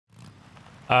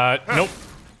Nope.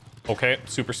 Okay,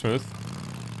 super smooth.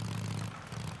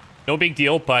 No big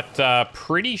deal, but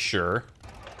pretty sure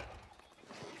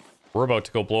we're about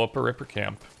to go blow up a Ripper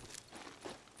camp.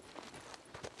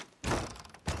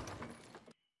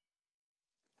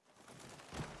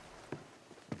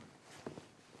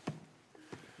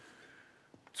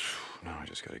 Now I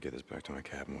just gotta get this back to my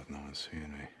cabin with no one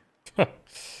seeing me.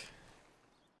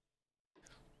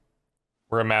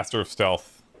 We're a master of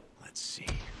stealth. Let's see.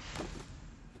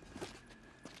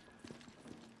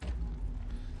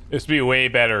 This would be way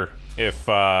better if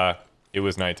it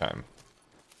was nighttime.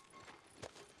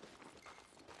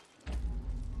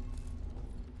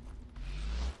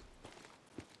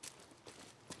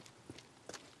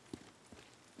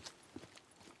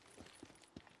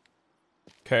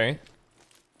 Okay.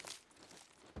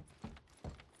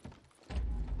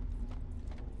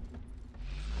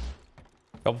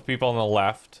 Couple people on the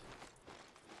left.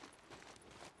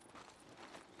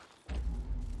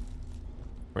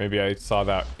 Maybe I saw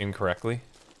that incorrectly.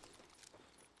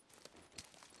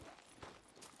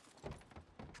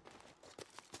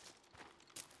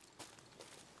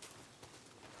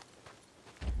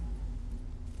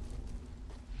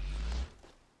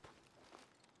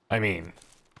 I mean,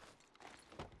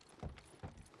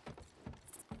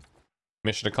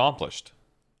 mission accomplished.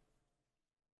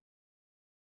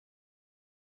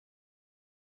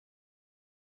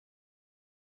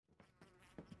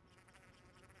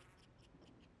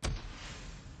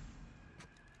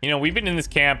 You know, we've been in this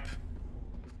camp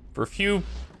for a few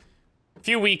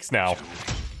weeks now.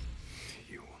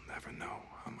 You will never know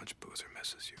how much Boozer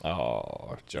misses you.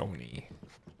 Oh, Joni.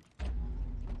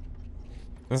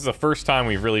 This is the first time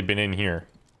we've really been in here.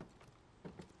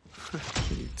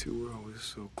 You two were always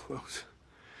so close.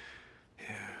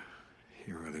 Yeah,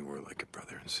 you really were like a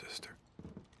brother and sister.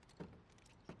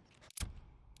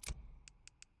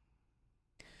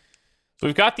 So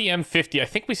we've got the M50. I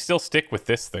think we still stick with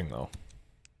this thing, though.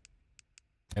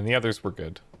 And the others were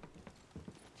good.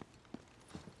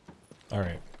 All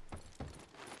right.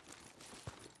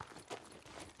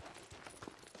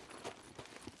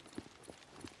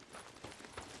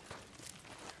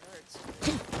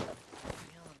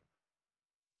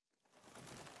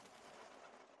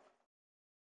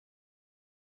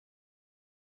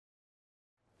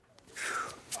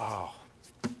 Oh.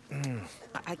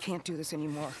 I can't do this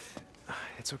anymore.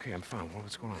 It's okay, I'm fine.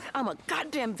 What's going on? I'm a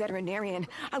goddamn veterinarian.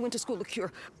 I went to school to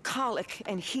cure colic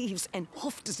and heaves and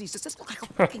hoof diseases. Does this look like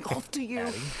a fucking hoof to you?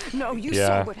 Addie? No, you Yeah.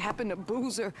 saw what happened to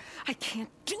Boozer. I can't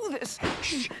do this.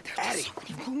 There's Addie. so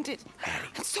many wounded. Addie.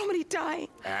 And so many dying.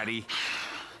 Addie.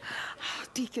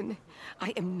 Deacon,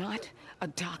 I am not a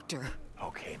doctor.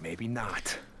 Okay, maybe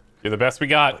not. You're the best we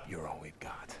got. But you're all we've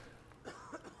got.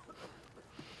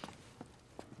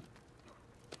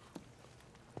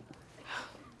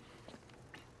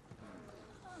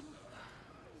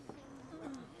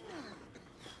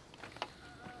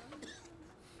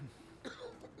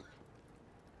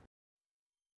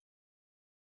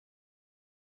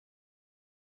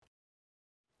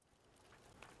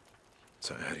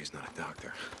 So Addie's not a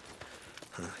doctor,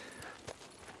 huh?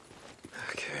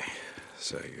 Okay,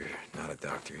 so you're not a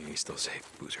doctor and you still saved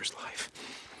Boozer's life.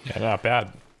 Yeah, not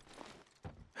bad.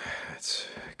 That's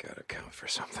gotta count for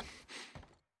something.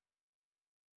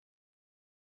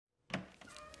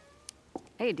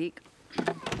 Hey, Deke.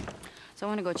 So I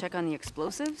want to go check on the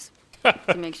explosives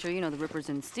to make sure, you know, the Rippers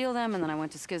didn't steal them, and then I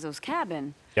went to Skizzo's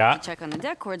cabin Yeah. to check on the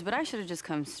deck cords, but I should have just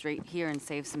come straight here and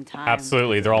saved some time.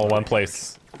 Absolutely. They're all in one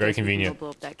place. Very Guess we can convenient. Go blow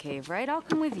up that cave, right? I'll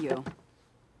come with you.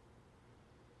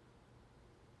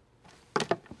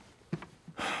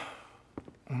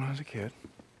 When I was a kid,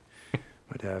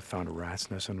 my dad found a rat's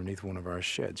nest underneath one of our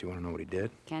sheds. You want to know what he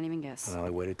did? Can't even guess. Well, I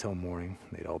waited till morning.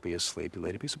 They'd all be asleep. He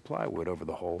laid a piece of plywood over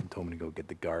the hole and told me to go get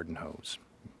the garden hose.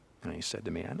 And he said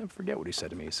to me, I never forget what he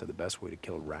said to me. He said the best way to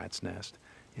kill a rat's nest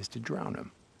is to drown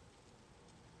him.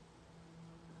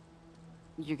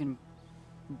 You can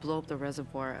blow up the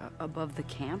reservoir above the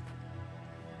camp?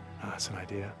 That's an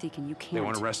idea. Deacon, you can't. They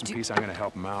want to rest in peace. I'm going to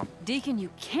help him out. Deacon,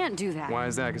 you can't do that. Why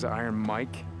is that? Because of Iron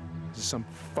Mike? Is this some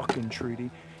fucking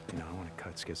treaty? You know, I want to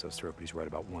cut Skizzo's throat, but he's right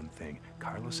about one thing.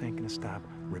 Carlos ain't going to stop.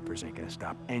 Rippers ain't going to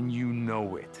stop. And you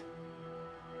know it.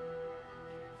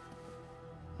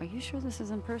 Are you sure this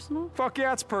isn't personal? Fuck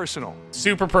yeah, it's personal.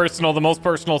 Super personal. The most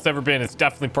personal it's ever been. It's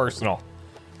definitely personal.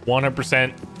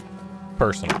 100%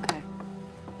 personal. Okay.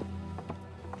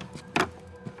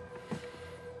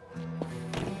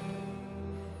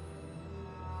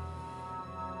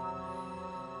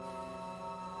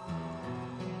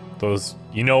 Those,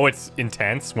 you know, it's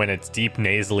intense when it's deep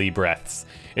nasally breaths.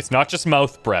 It's not just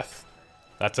mouth breath.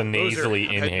 That's a nasally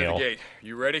Loser, I'm heading to the inhale. gate.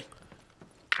 You ready?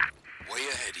 Way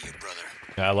ahead of you,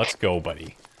 brother. Let's go,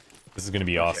 buddy. This is gonna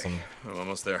be awesome. I'm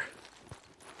almost there.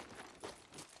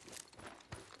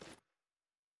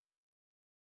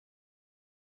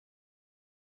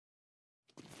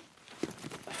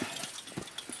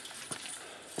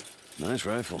 Nice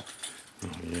rifle. Oh,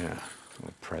 yeah.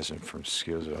 A present from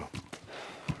Schizo.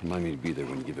 Remind me to be there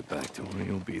when you give it back to him. Well,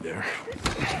 you'll be there.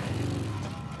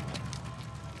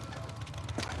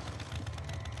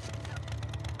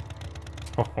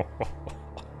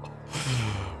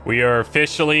 We are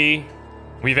officially...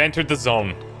 We've entered the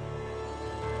zone.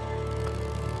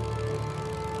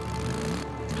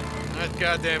 That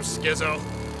goddamn Schizo.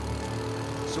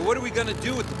 So what are we gonna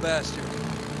do with the bastard?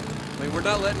 I mean, we're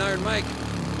not letting Iron Mike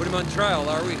put him on trial,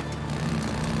 are we?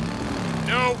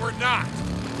 No, we're not.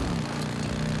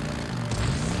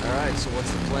 All right, so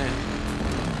what's the plan?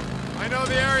 I know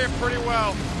the area pretty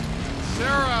well.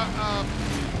 Sarah,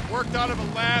 worked out of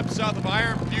a lab south of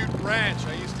Iron Butte Ranch.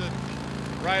 I used to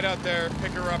ride out there,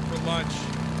 pick her up for lunch.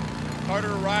 Harder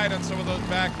to ride on some of those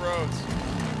back roads.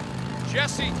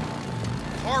 Jesse,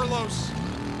 Carlos,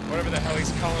 whatever the hell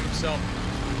he's calling himself.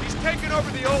 He's taken over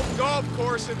the old golf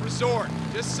course and resort.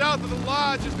 Just south of the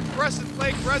lodge is the Crescent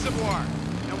Lake Reservoir.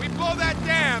 Now we blow that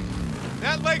dam,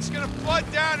 that lake's gonna flood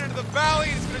down into the valley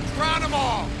and it's gonna drown them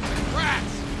all, like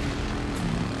rats.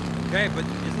 Okay, but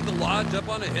isn't the lodge up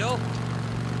on a hill?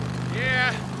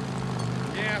 Yeah,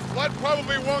 flood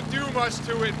probably won't do much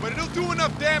to it, but it'll do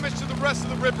enough damage to the rest of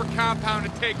the Ripper compound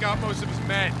to take out most of his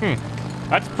men.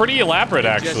 That's pretty elaborate,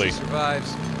 If actually. Jesse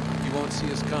survives, he won't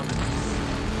see us coming.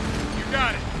 You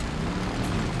got it.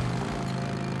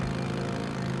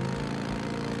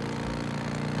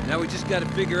 Now we just gotta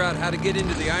figure out how to get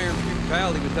into the Iron Butte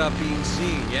Valley without being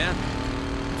seen, yeah?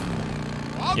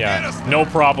 I'll get us Yeah, there. no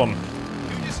problem.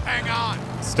 You just hang on.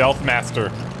 Stealth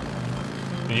master.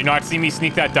 Did you not see me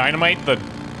sneak that dynamite the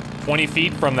 20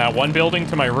 feet from that one building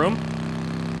to my room?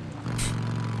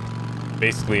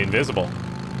 Basically invisible.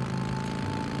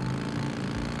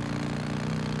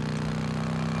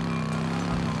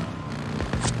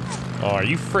 Oh, are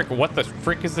you frick? What the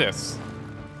frick is this?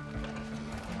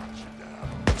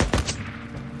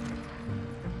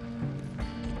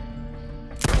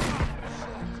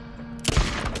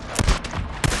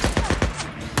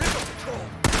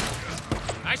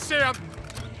 I see him.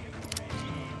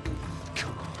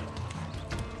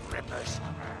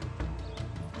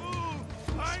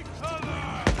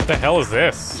 What the hell is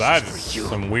this? That's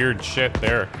some weird shit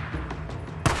there.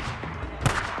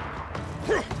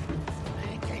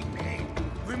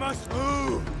 We must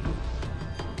move.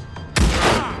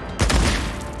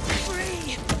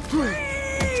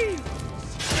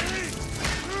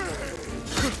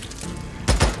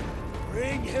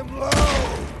 Bring him low.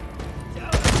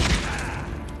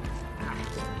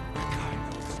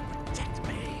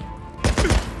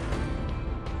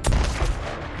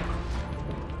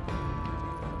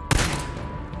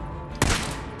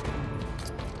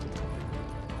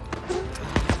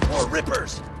 More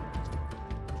rippers.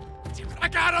 I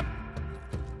got him.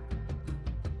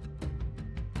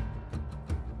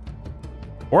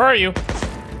 Where are you?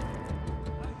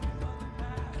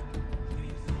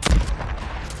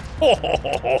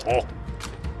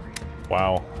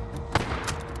 Wow.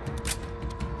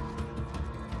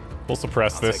 We'll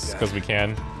suppress this because we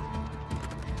can.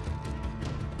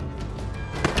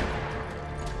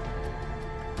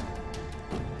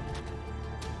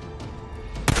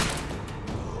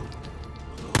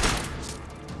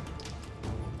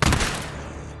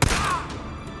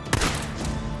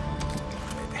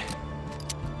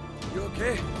 You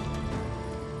okay?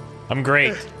 I'm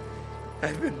great.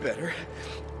 I've been better.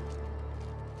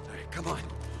 All right, come on.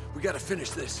 We gotta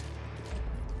finish this.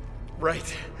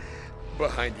 Right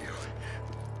behind you.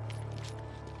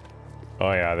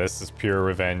 Oh yeah, this is pure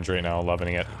revenge right now.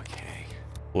 Loving it. Okay.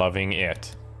 Loving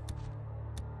it.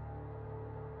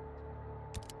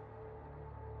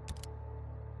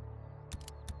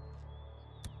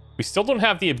 We still don't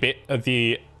have the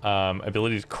ability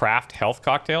to craft health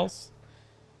cocktails.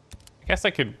 I guess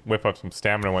I could whip up some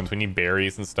stamina ones. We need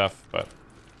berries and stuff, but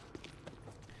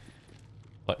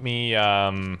let me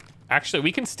actually,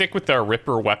 we can stick with our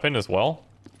Ripper weapon as well.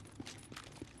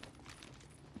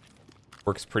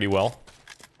 Works pretty well.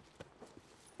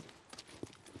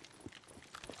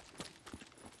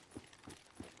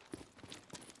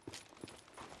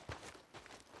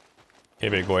 Hey,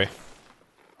 big boy.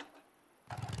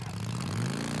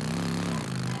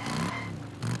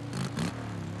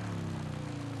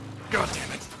 God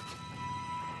damn it.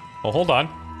 Oh, hold on.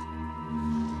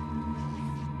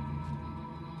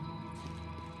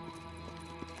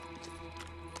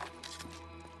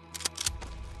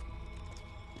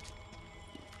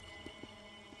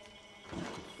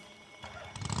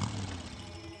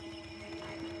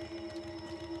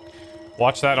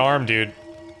 Watch that arm, dude.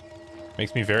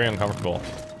 Makes me very uncomfortable.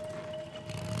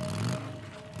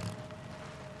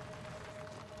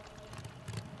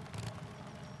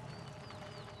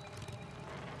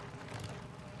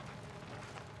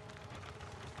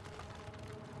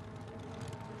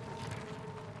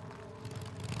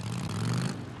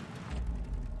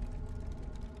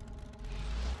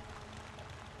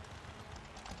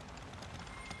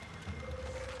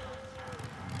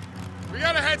 We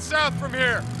gotta head south from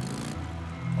here.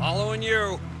 Following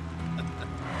you.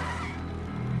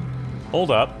 Hold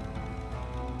up.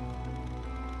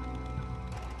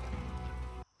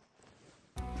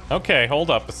 Okay, hold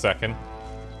up a second.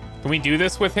 Can we do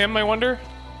this with him, I wonder?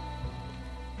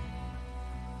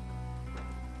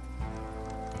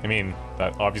 I mean,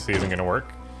 that obviously isn't gonna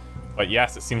work. But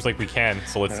yes, it seems like we can,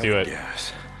 so let's do it.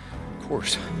 Yes. Of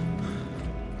course.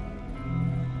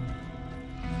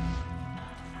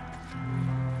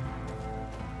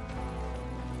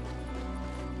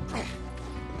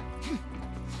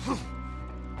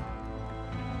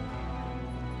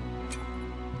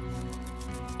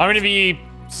 I'm gonna be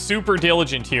super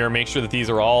diligent here, make sure that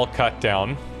these are all cut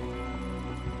down.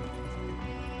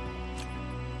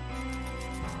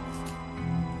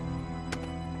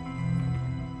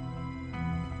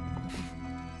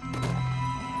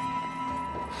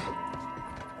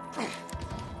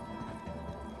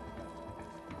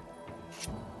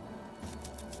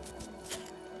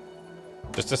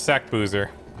 Just a sec, Boozer.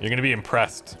 You're gonna be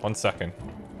impressed. 1 second.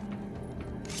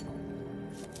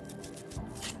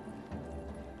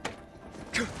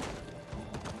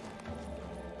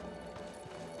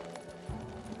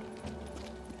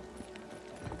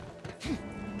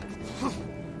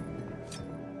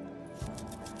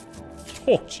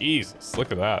 Oh, Jesus.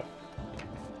 Look at that.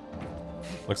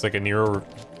 Looks like a newer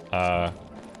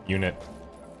unit.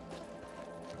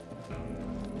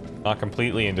 Not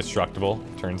completely indestructible,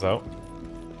 turns out.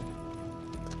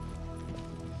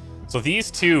 So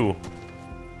these two...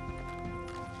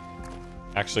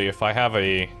 Actually, if I have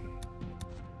a...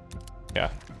 Yeah.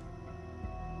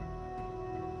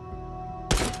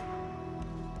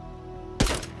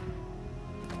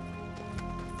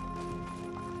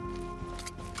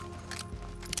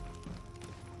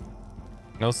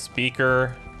 No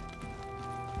speaker.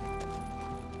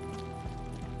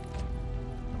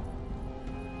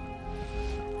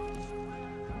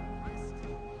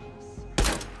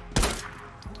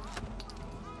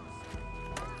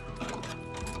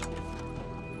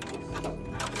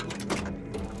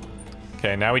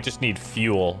 Okay, now we just need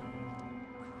fuel.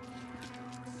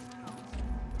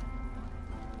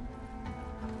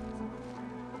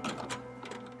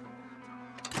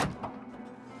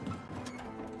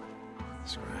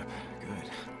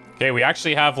 Okay, we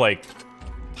actually have, like,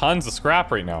 tons of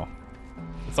scrap right now.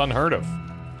 It's unheard of.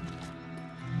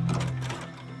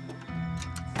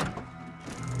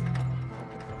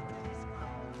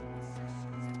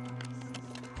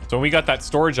 So when we got that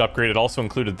storage upgrade, it also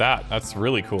included that. That's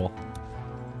really cool.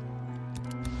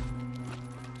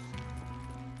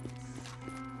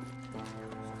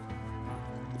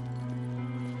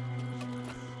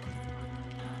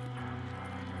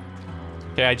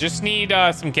 Okay, I just need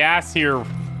some gas here.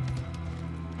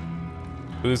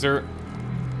 Boozer.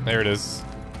 There it is.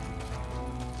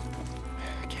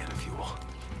 A can of fuel.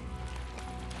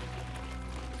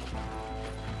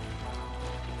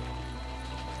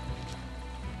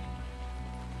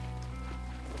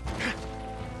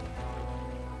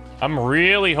 I'm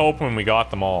really hoping we got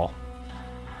them all.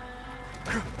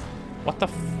 What the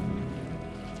f...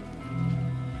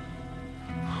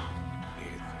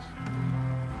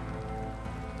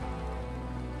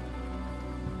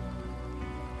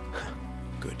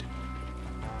 Good.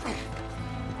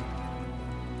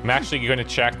 I'm actually going to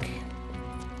check.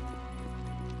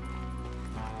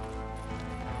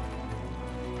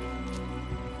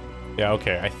 Yeah,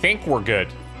 okay. I think we're good.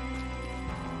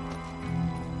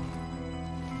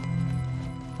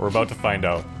 We're about to find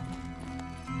out.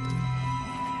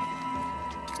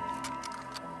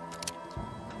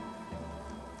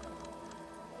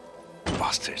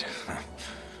 Busted.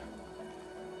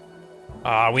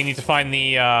 We need to find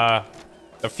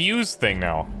the fuse thing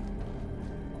now.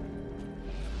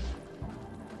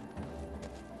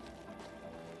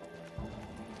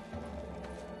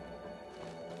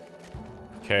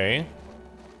 Okay.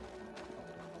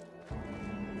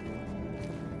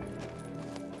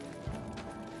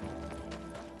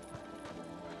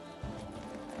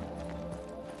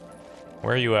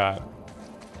 Where are you at?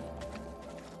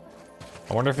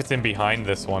 I wonder if it's in behind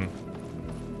this one.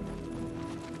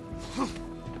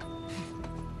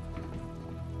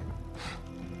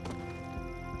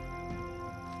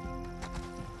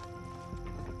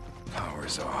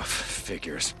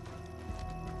 figures.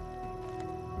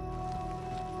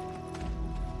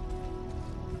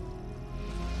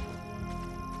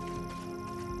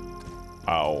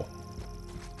 Oh.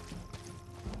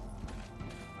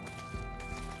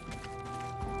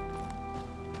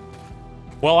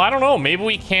 Well, I don't know. Maybe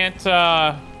we can't,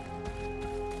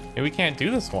 maybe we can't do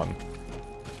this one.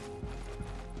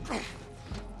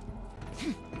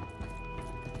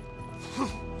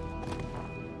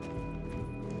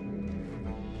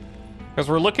 Because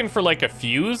we're looking for, like, a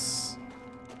fuse.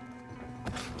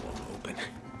 Open.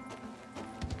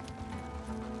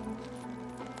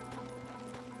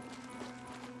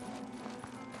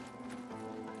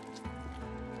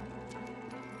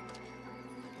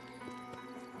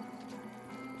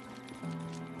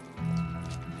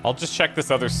 I'll just check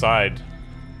this other side.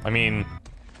 I mean,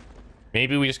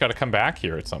 maybe we just got to come back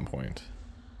here at some point.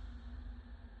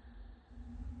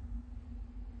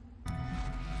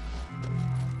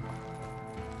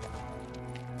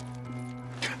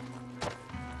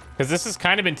 Because this has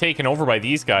kind of been taken over by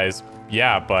these guys.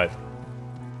 Yeah, but...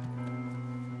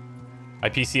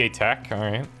 IPCA tech?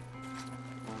 Alright.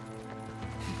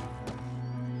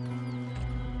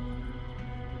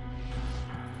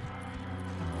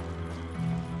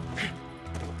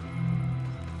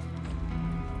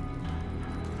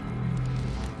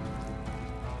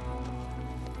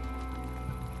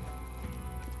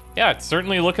 Yeah, it's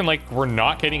certainly looking like we're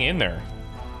not getting in there.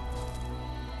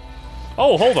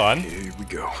 Oh, hold on. Here we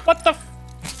go. What the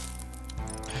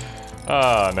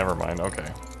never mind. Okay.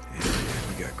 Yeah,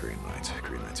 we got green lights.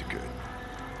 Green lights are good.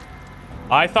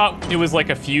 I thought it was like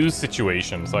a fuse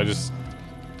situation, so I just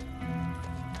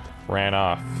ran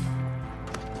off.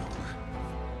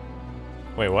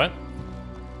 Wait, what?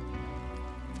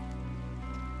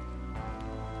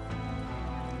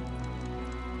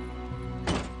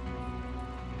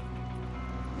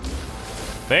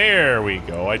 There we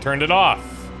go. I turned it off.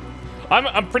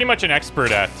 I'm pretty much an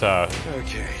expert at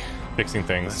Okay. fixing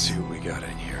things. Let's see what we got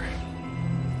in here.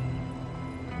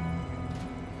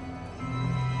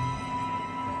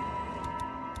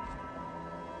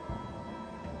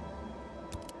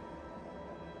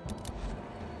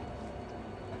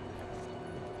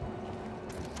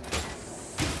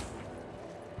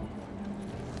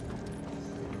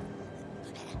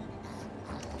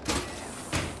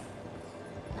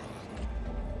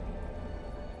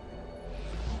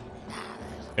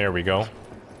 There we go.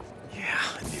 Yeah,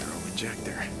 a Nero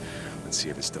injector. Let's see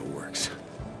if it still works.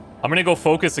 I'm gonna go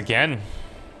focus again.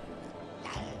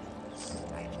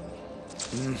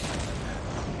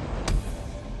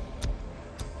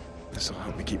 This'll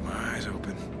help me keep my eyes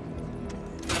open.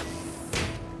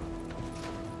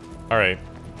 Alright.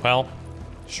 Well,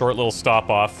 short little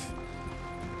stop off.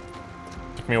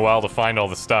 Took me a while to find all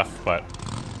the stuff, but...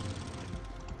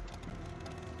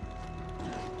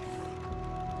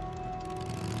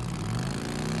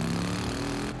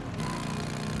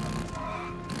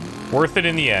 worth it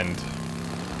in the end.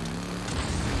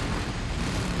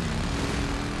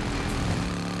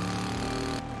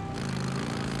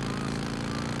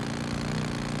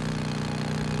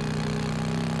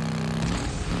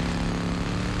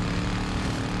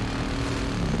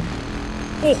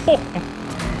 Oh!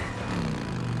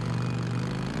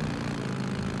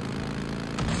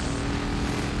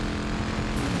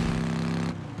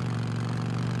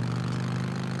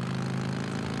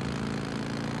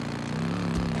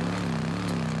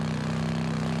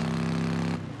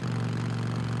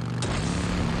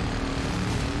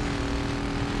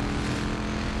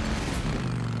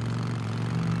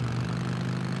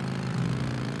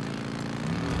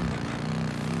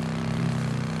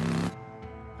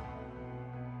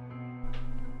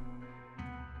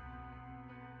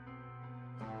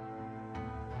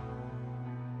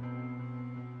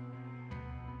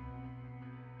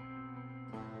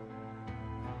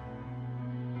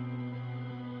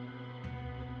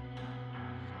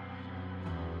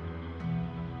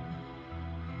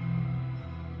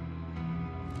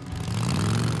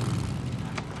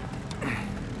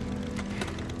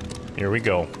 Here we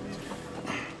go.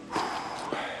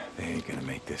 They ain't gonna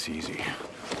make this easy.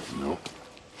 Nope.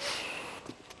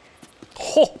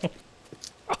 Oh.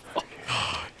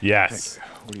 Yes. Hey,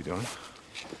 what are you doing?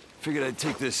 Figured I'd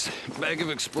take this bag of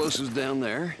explosives down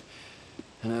there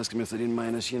and ask them if they didn't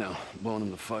mind us, you know, blowing them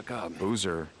the fuck up.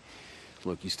 Boozer.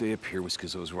 Look, you stay up here with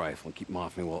Skizzo's rifle and keep him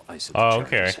off me while I set the Oh,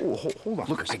 charges. okay. Oh, hold on.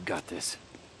 Look, I got this.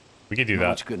 We could do Not that.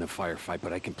 much good in a firefight,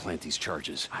 but I can plant these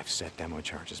charges. I've set demo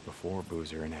charges before,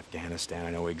 Boozer, in Afghanistan.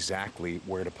 I know exactly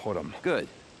where to put them. Good.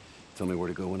 Tell me where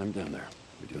to go when I'm down there.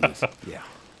 We doing this? Yeah.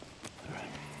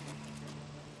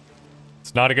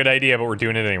 It's not a good idea, but we're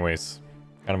doing it anyways.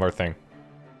 Kind of our thing.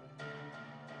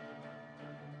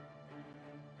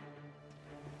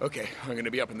 Okay, I'm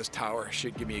gonna be up in this tower.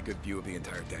 Should give me a good view of the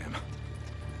entire dam.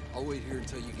 I'll wait here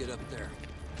until you get up there.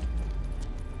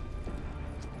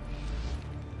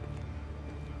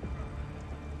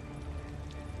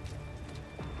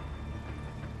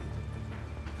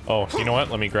 Oh, you know what?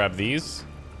 Let me grab these.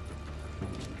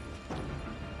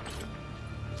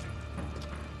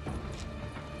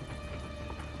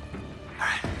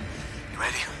 Alright, you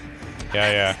ready?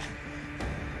 Yeah.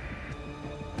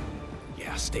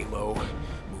 Yeah, stay low.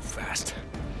 Move fast.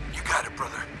 You got it,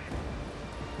 brother.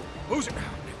 Lose it. Never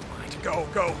mind.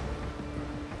 Go.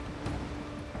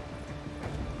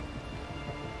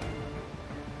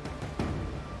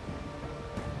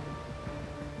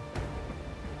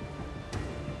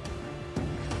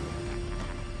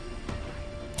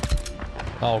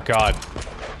 Oh, God.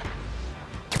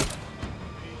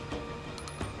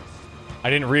 I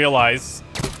didn't realize.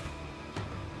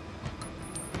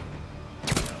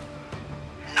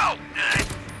 No!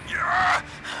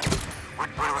 Where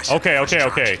do I set the first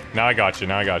Okay. charge? Now I got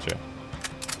you.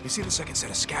 You see the second set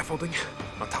of scaffolding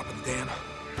on top of the dam?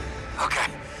 Okay,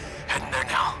 heading there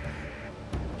now.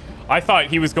 I thought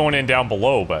he was going in down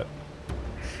below, but...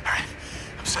 Alright,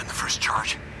 I'm setting the first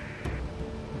charge.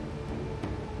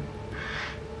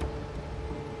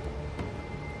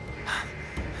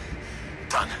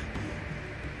 Done.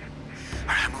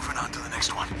 Alright, I'm moving on to the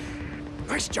next one.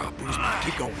 Nice job, Boozman.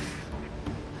 Keep going.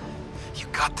 You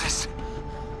got this?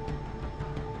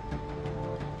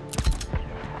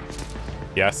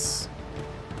 Yes.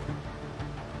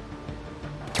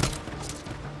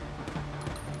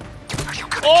 Are you gonna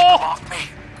get off me?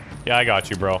 Yeah, I got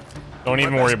you, bro. Don't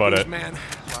even worry about it. Man,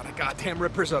 a lot of goddamn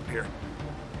rippers up here.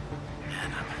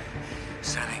 And I'm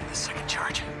setting the second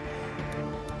charge.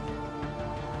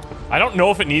 I don't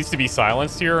know if it needs to be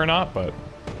silenced here or not, but...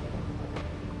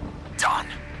 Done.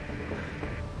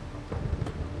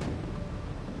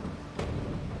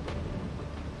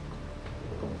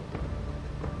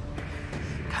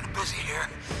 Kinda busy here.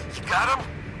 You got him?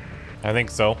 I think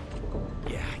so.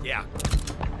 Yeah.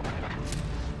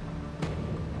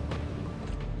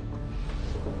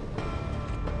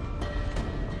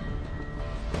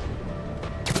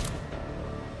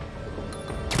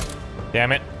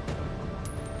 Damn it.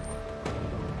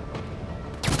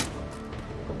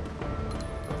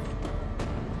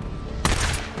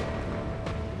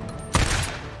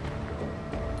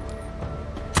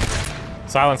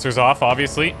 Silencer's off,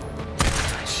 obviously.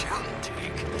 Shooting,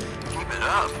 Teak. Keep it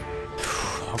up.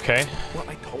 Okay. Well,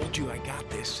 I told you I got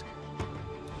this.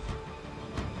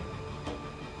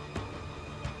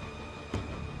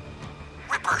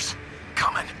 Rippers,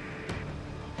 coming.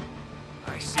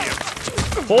 I see him.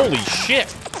 Holy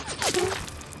shit!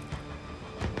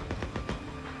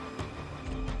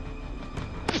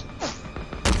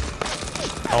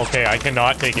 Okay, I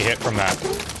cannot take a hit from that.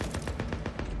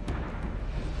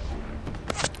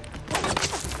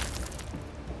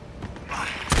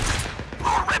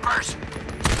 More rippers.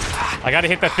 I gotta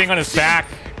hit that thing on his back.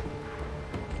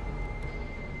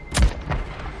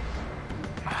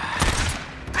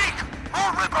 Teak,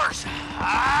 more rippers.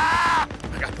 Ah!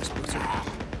 I got this, Boozer.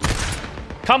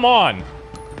 Come on!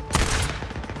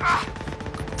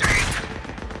 Teak.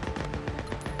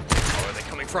 Where are they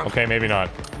coming from? Okay, maybe not.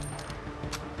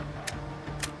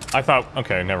 I thought...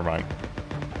 Okay, never mind.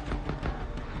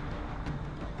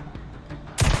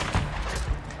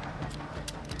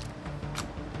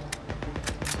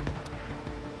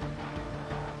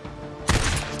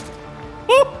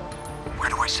 Woo! Where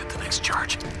do I set the next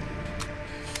charge?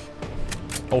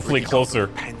 Hopefully closer.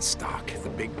 Penstock, the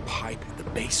big pipe at the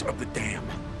base of the dam.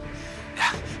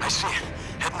 Yeah, I see it.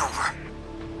 Heading over.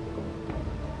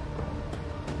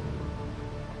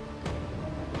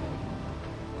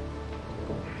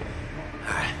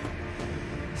 Alright.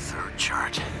 Third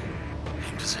charge.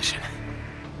 In position.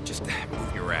 Just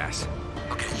move your ass.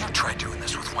 Okay, you try doing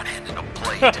this with one hand and a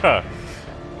blade.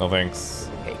 No thanks.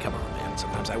 Hey, come on, man.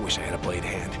 Sometimes I wish I had a blade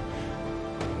hand.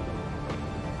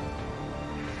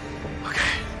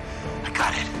 Okay, I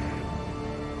got it.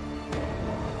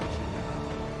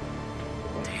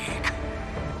 Teak.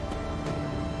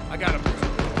 I got him.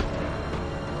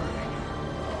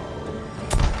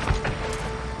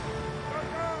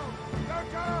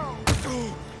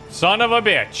 Son of a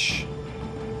bitch.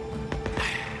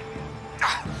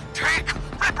 Teak,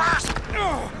 rippers.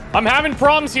 I'm having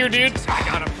problems here, dude. I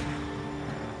got him.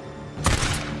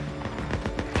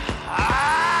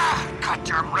 Cut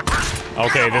your rippers.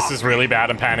 Okay, this is really bad.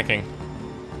 I'm panicking.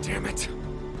 Damn it.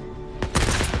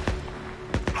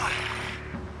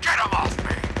 Get him off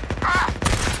me.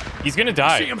 He's gonna See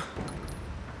die. him.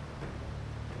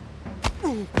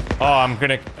 Oh, I'm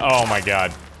gonna... Oh my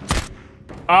god.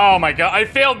 Oh my god, I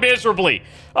failed miserably.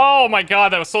 Oh my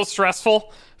god, that was so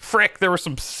stressful. Frick, there were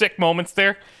some sick moments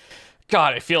there.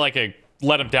 God, I feel like I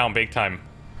let him down big time.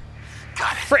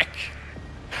 Got it. Frick.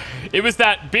 It was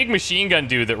that big machine gun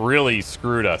dude that really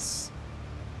screwed us.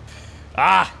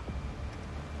 Ah!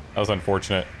 That was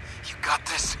unfortunate. You got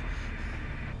this.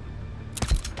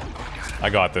 I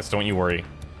got this, don't you worry.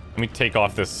 Let me take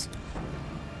off this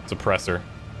suppressor.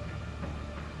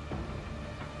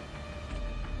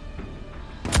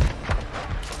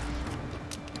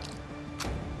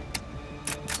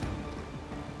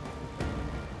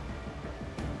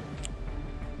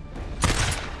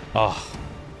 Oh.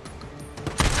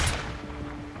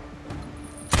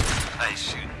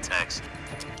 Nice shooting, Tex.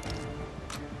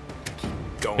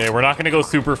 Okay, we're not gonna go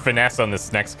super finesse on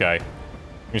this next guy.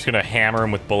 I'm just gonna hammer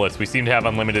him with bullets. We seem to have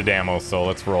unlimited ammo, so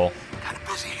let's roll. Kinda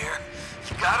busy here.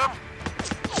 You got him?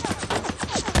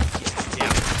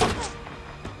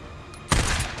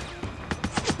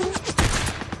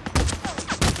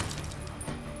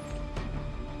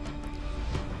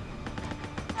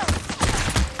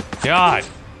 God.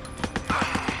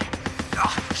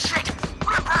 Oh, shit!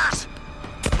 Rippers!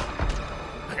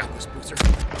 I got this, Boozer.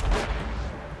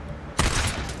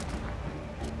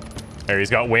 There, he's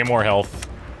got way more health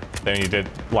than he did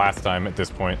last time at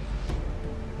this point.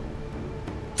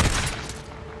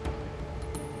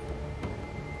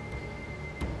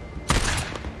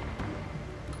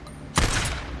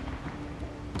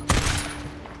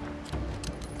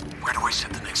 Where do I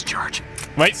set the next charge?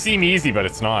 Might seem easy, but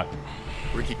it's not.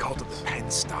 Ricky called it the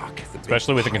penstock. The big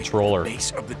Especially with a pipe at the controller.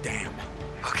 Base of the dam.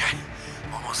 Okay,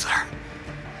 almost there.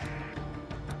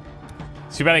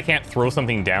 It's too bad I can't throw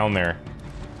something down there.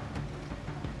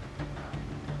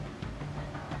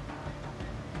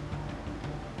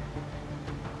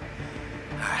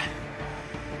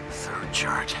 Third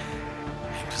charge.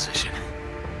 In position.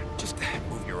 Just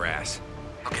move your ass.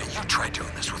 Okay, you try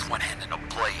doing this with one hand and a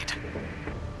blade.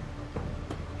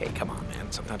 Hey, come on,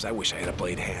 man. Sometimes I wish I had a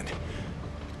blade hand.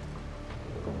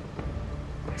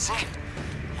 See?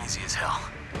 Easy as hell.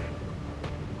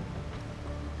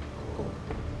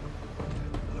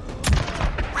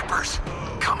 Rippers!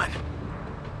 Coming!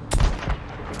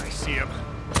 I see him.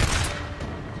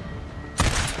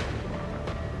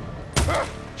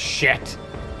 Shit.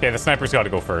 Okay, the sniper's got to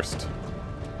go first.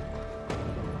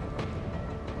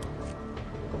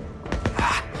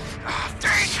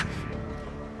 Dang!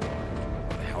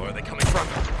 Where the hell are they coming from?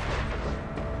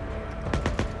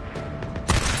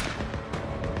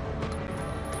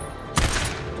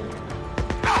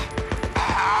 No!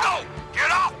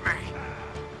 Get off me!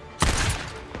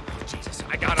 Oh, Jesus,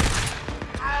 I got him.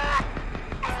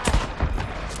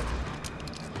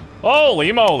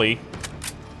 Holy moly.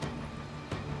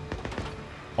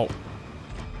 Oh.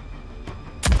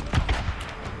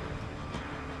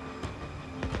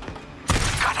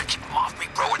 Gotta keep him off me,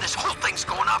 bro, or this whole thing's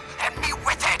going up, and me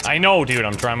with it! I know, dude.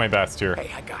 I'm trying my best here.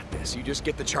 Hey, I got this. You just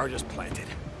get the charges planted.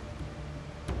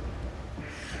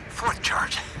 Fourth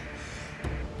charge.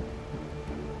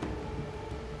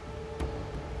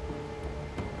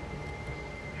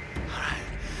 Alright,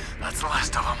 that's the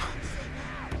last of them.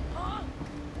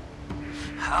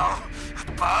 How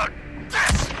about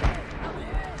this?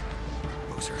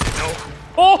 Boozer, no.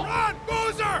 Oh! Run,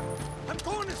 Boozer! I'm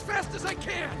going as fast as I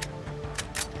can.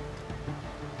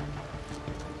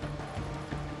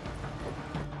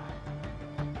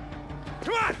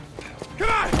 Come on! Come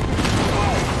on!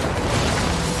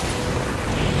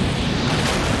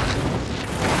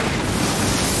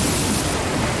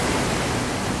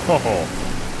 Oh,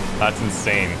 that's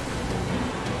insane.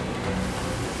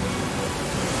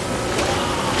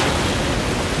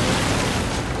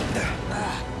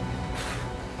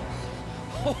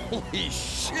 Holy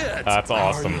shit! That's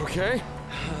awesome. Are you okay?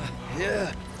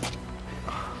 Yeah.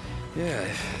 Yeah, I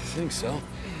think so.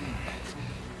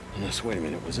 Unless, wait a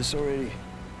minute, was this already...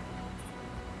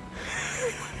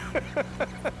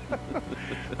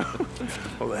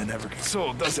 Well, that never gets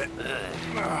old, does it?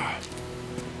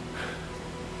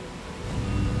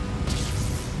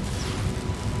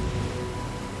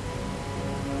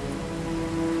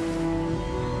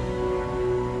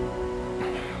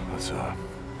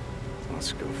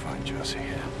 Let's go find Josie.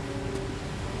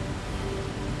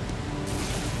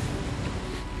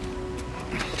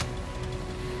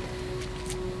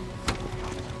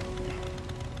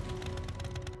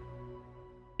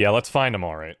 Yeah, let's find him,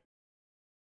 all right.